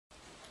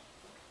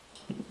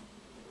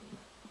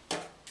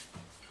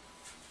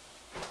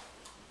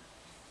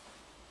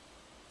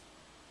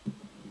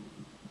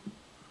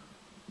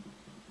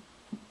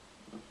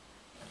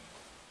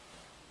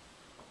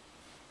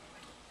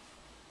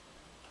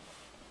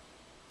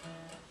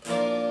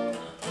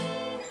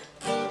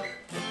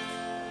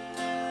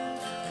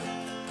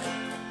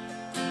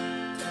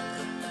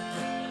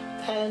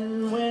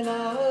And when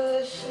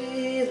I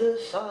see the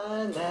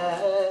sign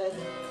that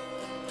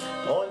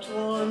points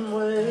one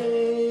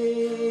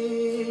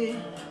way,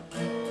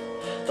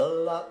 the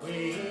lot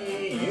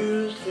we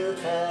used to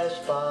pass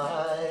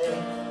by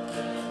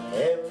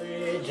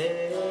every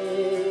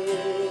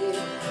day,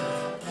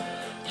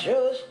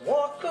 just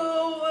walk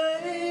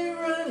away,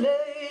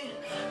 Renee.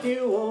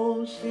 You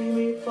won't see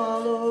me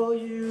follow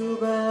you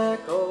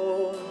back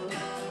home.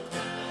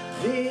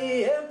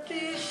 The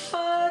empty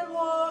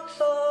sidewalks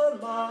on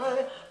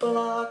my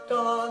block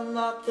are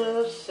not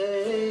the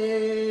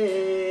same.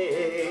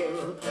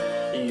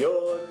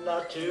 You're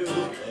not to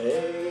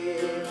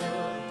blame.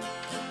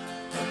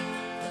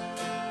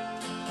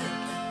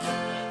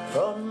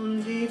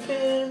 From deep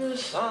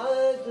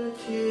inside the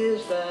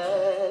tears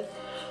that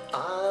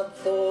I'm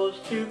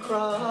forced to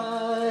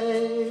cry,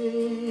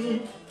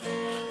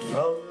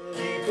 from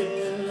deep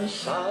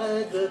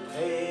inside the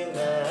pain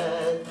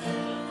that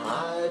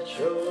I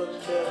chose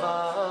to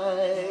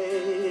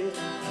hide,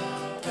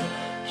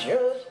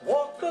 just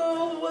walk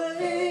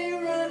away,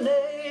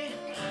 Renee.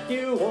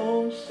 You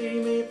won't see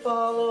me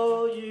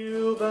follow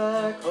you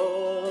back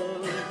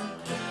home.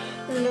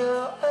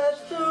 Now as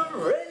the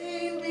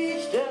rain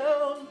beats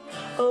down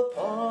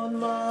upon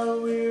my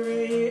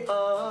weary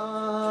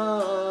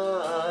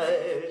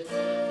eyes,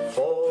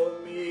 for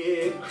me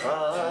it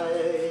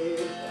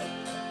cries.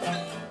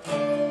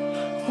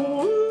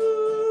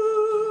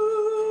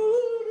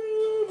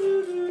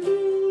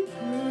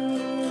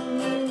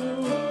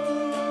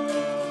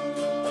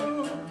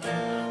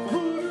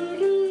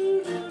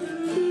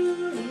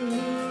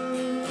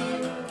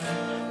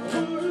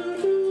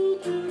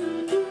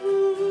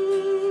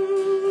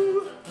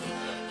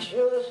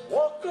 Just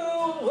walk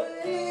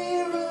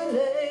away,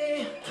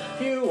 Renee.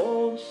 You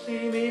won't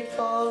see me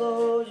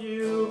follow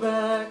you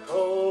back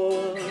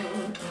home.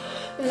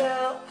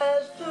 Now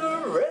as the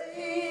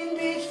rain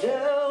beats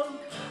down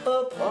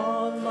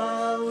upon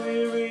my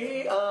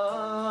weary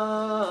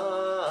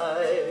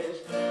eyes,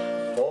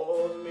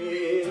 for me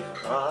it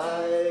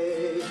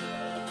cries.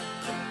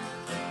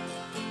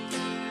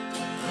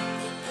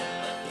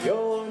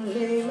 Your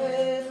name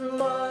and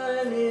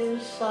mine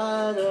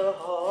inside a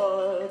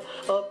heart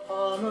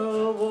upon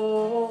a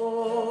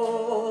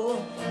wall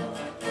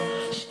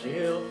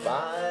still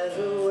find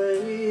a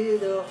way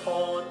to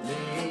haunt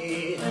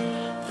me,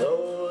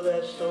 though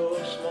they're so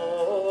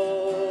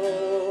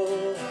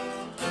small.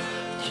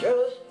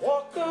 Just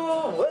walk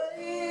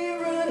away,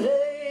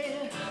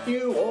 Renee.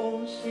 You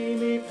won't see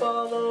me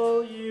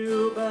follow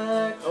you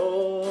back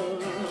home.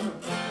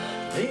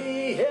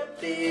 The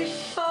empty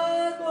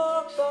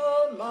sidewalks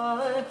on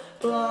my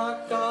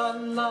block are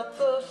not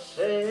the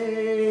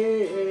same.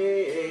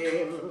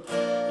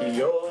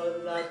 You're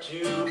not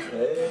to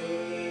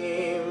blame.